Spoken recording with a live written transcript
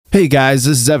Hey guys,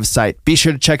 this is Evasite. Be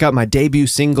sure to check out my debut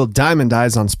single Diamond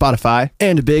Eyes on Spotify.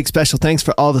 And a big special thanks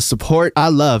for all the support. I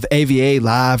love AVA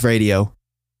Live Radio.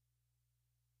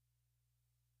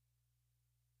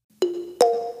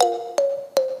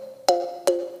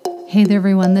 Hey there,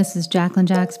 everyone. This is Jacqueline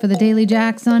Jax for the Daily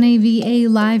Jax on AVA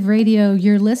Live Radio.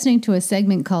 You're listening to a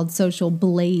segment called Social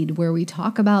Blade, where we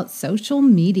talk about social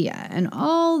media and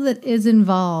all that is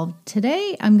involved.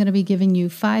 Today, I'm going to be giving you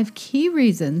 5 key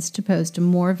reasons to post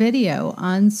more video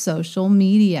on social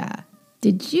media.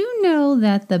 Did you know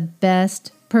that the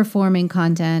best performing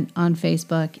content on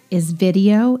Facebook is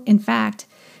video? In fact,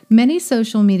 many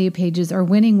social media pages are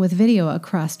winning with video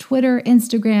across Twitter,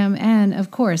 Instagram, and of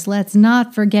course, let's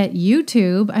not forget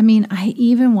YouTube. I mean, I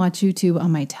even watch YouTube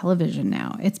on my television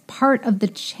now. It's part of the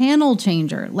channel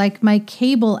changer. Like my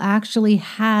cable actually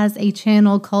has a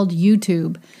channel called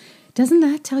YouTube. Doesn't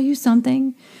that tell you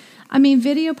something? I mean,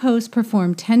 video posts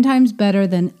perform 10 times better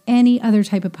than any other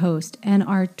type of post and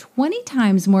are 20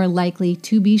 times more likely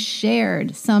to be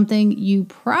shared, something you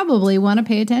probably want to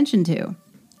pay attention to.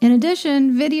 In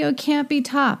addition, video can't be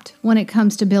topped when it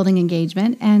comes to building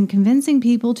engagement and convincing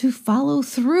people to follow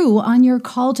through on your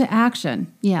call to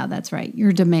action. Yeah, that's right,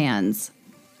 your demands.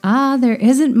 There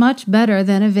isn't much better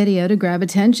than a video to grab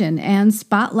attention and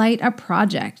spotlight a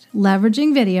project.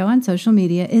 Leveraging video on social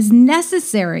media is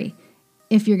necessary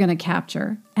if you're going to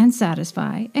capture and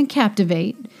satisfy and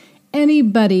captivate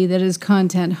anybody that is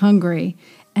content hungry.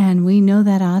 And we know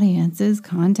that audience is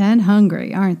content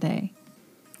hungry, aren't they?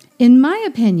 In my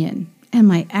opinion, and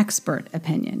my expert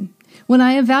opinion, when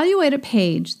I evaluate a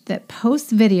page that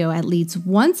posts video at least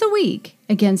once a week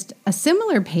against a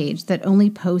similar page that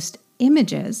only posts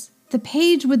images, the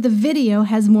page with the video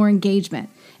has more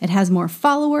engagement, it has more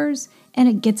followers, and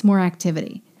it gets more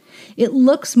activity. It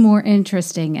looks more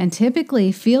interesting and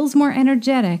typically feels more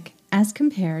energetic as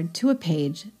compared to a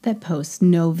page that posts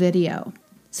no video.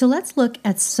 So let's look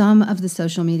at some of the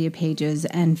social media pages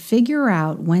and figure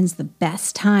out when's the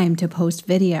best time to post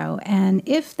video and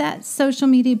if that social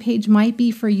media page might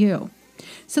be for you.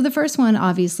 So the first one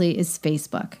obviously is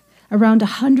Facebook. Around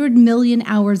 100 million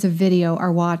hours of video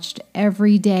are watched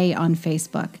every day on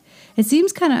Facebook. It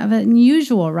seems kind of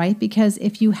unusual, right? Because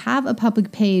if you have a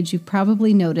public page, you've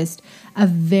probably noticed a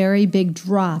very big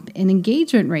drop in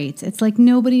engagement rates. It's like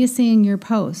nobody is seeing your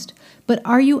post. But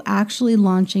are you actually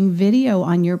launching video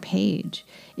on your page?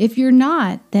 If you're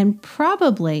not, then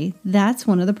probably that's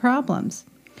one of the problems.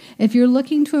 If you're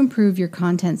looking to improve your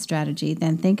content strategy,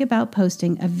 then think about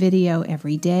posting a video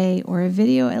every day or a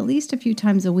video at least a few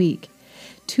times a week.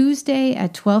 Tuesday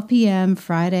at 12 p.m.,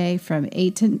 Friday from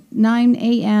 8 to 9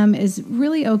 a.m. is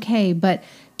really okay, but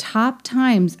top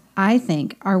times, I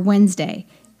think, are Wednesday,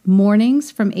 mornings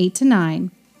from 8 to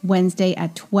 9, Wednesday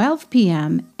at 12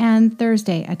 p.m., and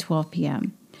Thursday at 12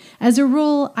 p.m. As a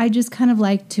rule, I just kind of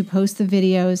like to post the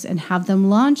videos and have them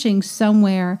launching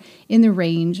somewhere in the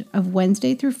range of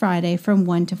Wednesday through Friday from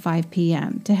 1 to 5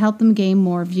 p.m. to help them gain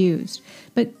more views.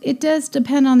 But it does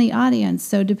depend on the audience,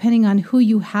 so depending on who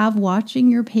you have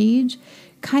watching your page,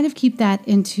 kind of keep that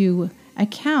into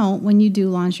account when you do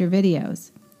launch your videos.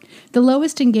 The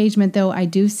lowest engagement, though, I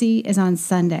do see is on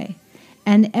Sunday,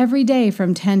 and every day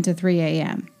from 10 to 3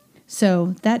 a.m.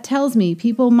 So that tells me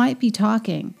people might be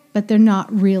talking, but they're not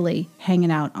really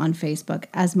hanging out on Facebook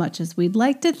as much as we'd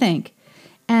like to think.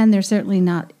 And they're certainly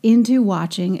not into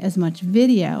watching as much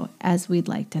video as we'd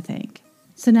like to think.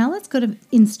 So now let's go to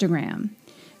Instagram.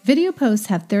 Video posts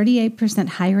have 38%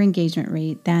 higher engagement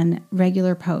rate than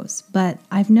regular posts, but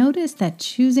I've noticed that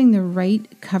choosing the right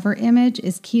cover image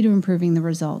is key to improving the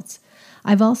results.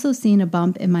 I've also seen a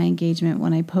bump in my engagement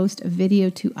when I post a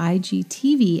video to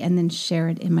IGTV and then share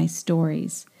it in my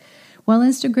stories. While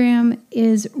Instagram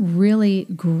is really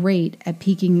great at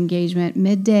peaking engagement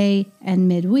midday and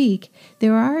midweek,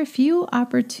 there are a few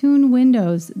opportune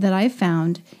windows that I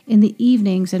found in the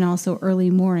evenings and also early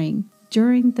morning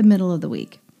during the middle of the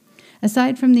week.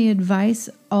 Aside from the advice,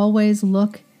 always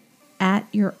look at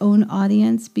your own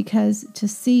audience, because to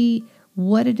see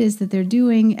what it is that they're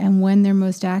doing and when they're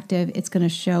most active, it's going to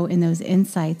show in those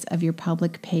insights of your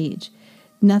public page.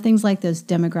 Nothing's like those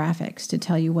demographics to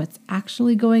tell you what's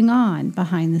actually going on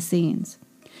behind the scenes.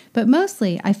 But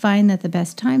mostly, I find that the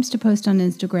best times to post on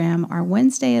Instagram are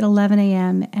Wednesday at 11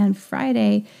 a.m. and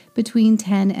Friday between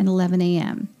 10 and 11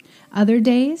 a.m. Other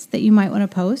days that you might want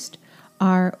to post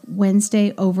are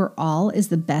Wednesday overall is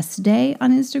the best day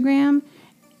on Instagram.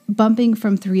 Bumping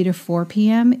from 3 to 4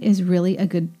 p.m. is really a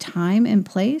good time and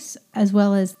place, as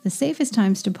well as the safest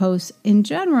times to post in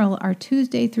general are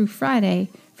Tuesday through Friday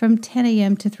from 10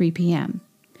 a.m. to 3 p.m.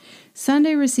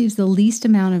 Sunday receives the least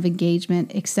amount of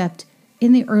engagement, except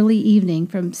in the early evening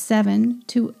from 7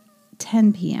 to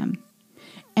 10 p.m.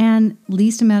 And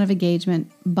least amount of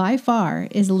engagement by far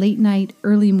is late night,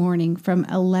 early morning from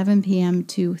 11 p.m.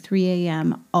 to 3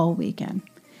 a.m. all weekend.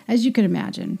 As you can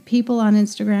imagine, people on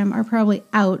Instagram are probably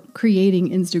out creating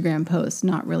Instagram posts,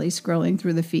 not really scrolling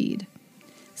through the feed.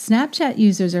 Snapchat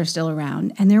users are still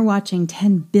around, and they're watching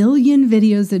 10 billion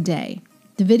videos a day.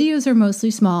 The videos are mostly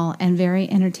small and very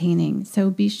entertaining, so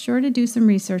be sure to do some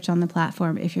research on the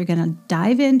platform if you're going to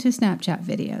dive into Snapchat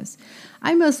videos.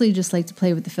 I mostly just like to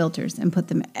play with the filters and put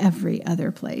them every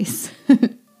other place.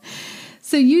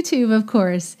 So YouTube, of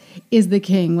course, is the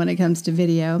king when it comes to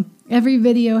video. Every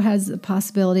video has the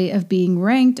possibility of being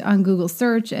ranked on Google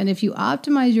search, and if you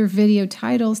optimize your video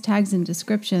titles, tags, and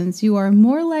descriptions, you are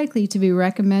more likely to be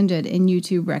recommended in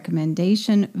YouTube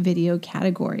recommendation video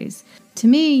categories. To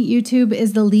me, YouTube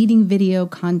is the leading video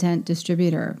content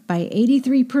distributor by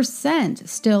 83%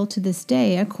 still to this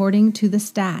day, according to the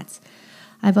stats.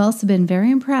 I've also been very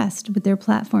impressed with their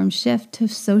platform's shift to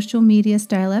social media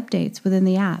style updates within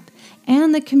the app.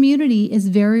 And the community is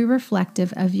very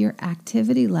reflective of your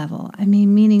activity level.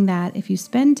 Meaning that if you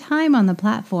spend time on the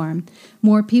platform,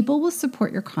 more people will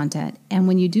support your content. And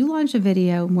when you do launch a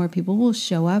video, more people will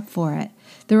show up for it.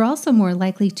 They're also more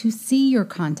likely to see your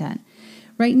content.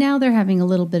 Right now, they're having a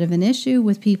little bit of an issue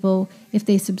with people. If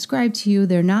they subscribe to you,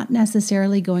 they're not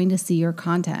necessarily going to see your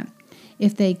content.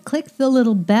 If they click the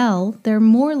little bell, they're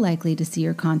more likely to see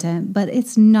your content, but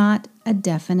it's not a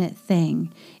definite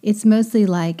thing. It's mostly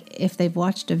like if they've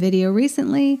watched a video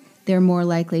recently, they're more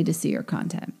likely to see your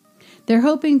content. They're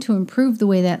hoping to improve the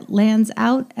way that lands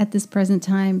out at this present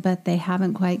time, but they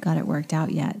haven't quite got it worked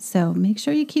out yet. So make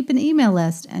sure you keep an email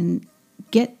list and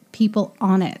get people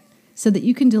on it so that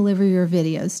you can deliver your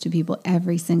videos to people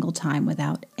every single time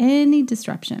without any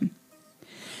disruption.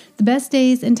 The best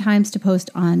days and times to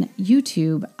post on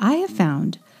YouTube I have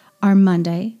found are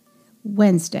Monday,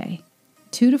 Wednesday,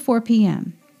 2 to 4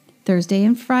 p.m., Thursday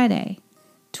and Friday,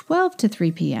 12 to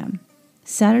 3 p.m.,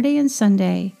 Saturday and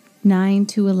Sunday, 9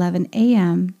 to 11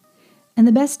 a.m., and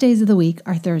the best days of the week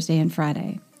are Thursday and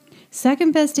Friday.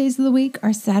 Second best days of the week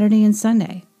are Saturday and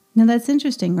Sunday. Now that's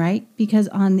interesting, right? Because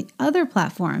on the other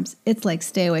platforms, it's like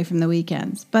stay away from the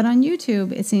weekends. But on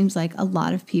YouTube, it seems like a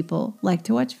lot of people like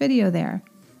to watch video there.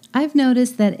 I've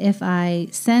noticed that if I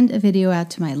send a video out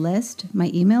to my list,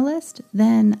 my email list,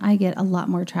 then I get a lot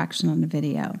more traction on the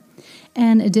video.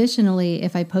 And additionally,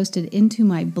 if I post it into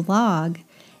my blog,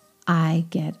 I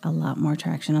get a lot more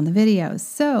traction on the videos.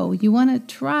 So you want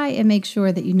to try and make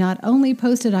sure that you not only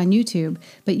post it on YouTube,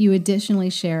 but you additionally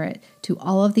share it to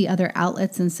all of the other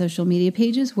outlets and social media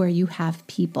pages where you have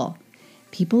people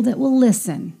that will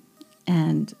listen.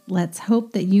 And let's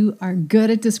hope that you are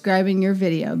good at describing your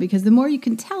video, because the more you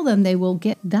can tell them they will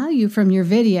get value from your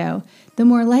video, the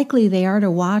more likely they are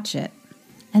to watch it.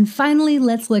 And finally,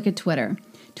 let's look at Twitter.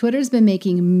 Twitter's been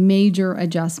making major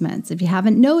adjustments. If you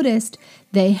haven't noticed,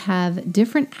 they have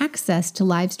different access to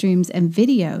live streams and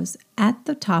videos at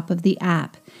the top of the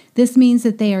app. This means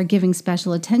that they are giving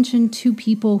special attention to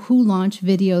people who launch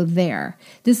video there.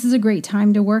 This is a great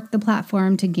time to work the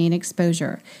platform to gain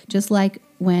exposure. Just like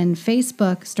when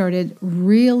Facebook started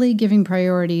really giving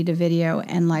priority to video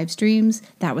and live streams,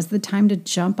 that was the time to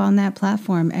jump on that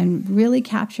platform and really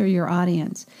capture your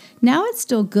audience. Now it's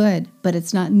still good, but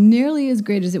it's not nearly as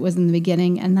great as it was in the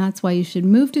beginning, and that's why you should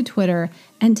move to Twitter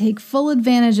and take full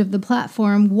advantage of the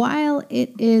platform while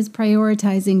it is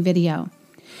prioritizing video.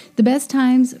 The best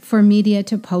times for media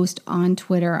to post on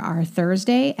Twitter are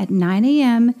Thursday at 9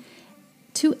 a.m.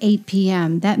 to 8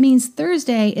 p.m. That means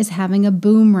Thursday is having a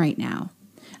boom right now.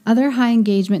 Other high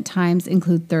engagement times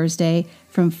include Thursday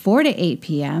from 4 to 8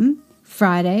 p.m.,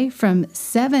 Friday from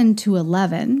 7 to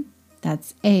 11,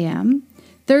 that's a.m.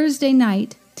 Thursday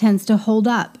night tends to hold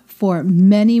up for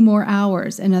many more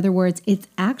hours. In other words, it's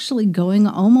actually going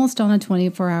almost on a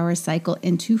 24-hour cycle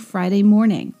into Friday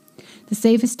morning. The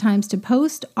safest times to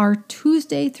post are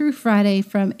Tuesday through Friday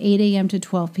from 8 a.m. to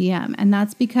 12 p.m. And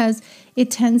that's because it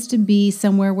tends to be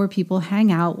somewhere where people hang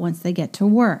out once they get to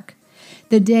work.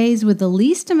 The days with the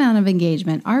least amount of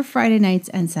engagement are Friday nights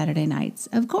and Saturday nights,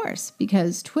 of course,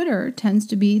 because Twitter tends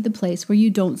to be the place where you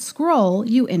don't scroll,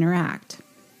 you interact.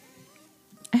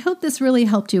 I hope this really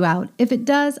helped you out. If it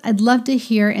does, I'd love to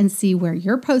hear and see where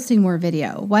you're posting more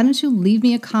video. Why don't you leave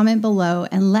me a comment below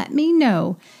and let me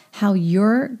know how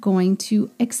you're going to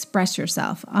express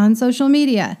yourself on social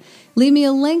media. Leave me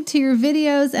a link to your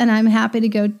videos and I'm happy to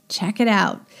go check it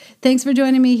out. Thanks for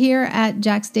joining me here at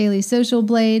Jack's Daily Social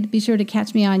Blade. Be sure to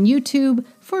catch me on YouTube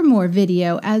for more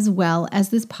video as well as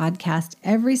this podcast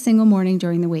every single morning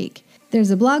during the week. There's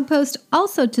a blog post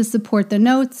also to support the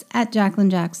notes at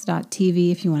JacquelineJax.tv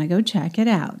if you want to go check it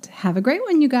out. Have a great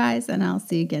one, you guys, and I'll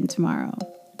see you again tomorrow.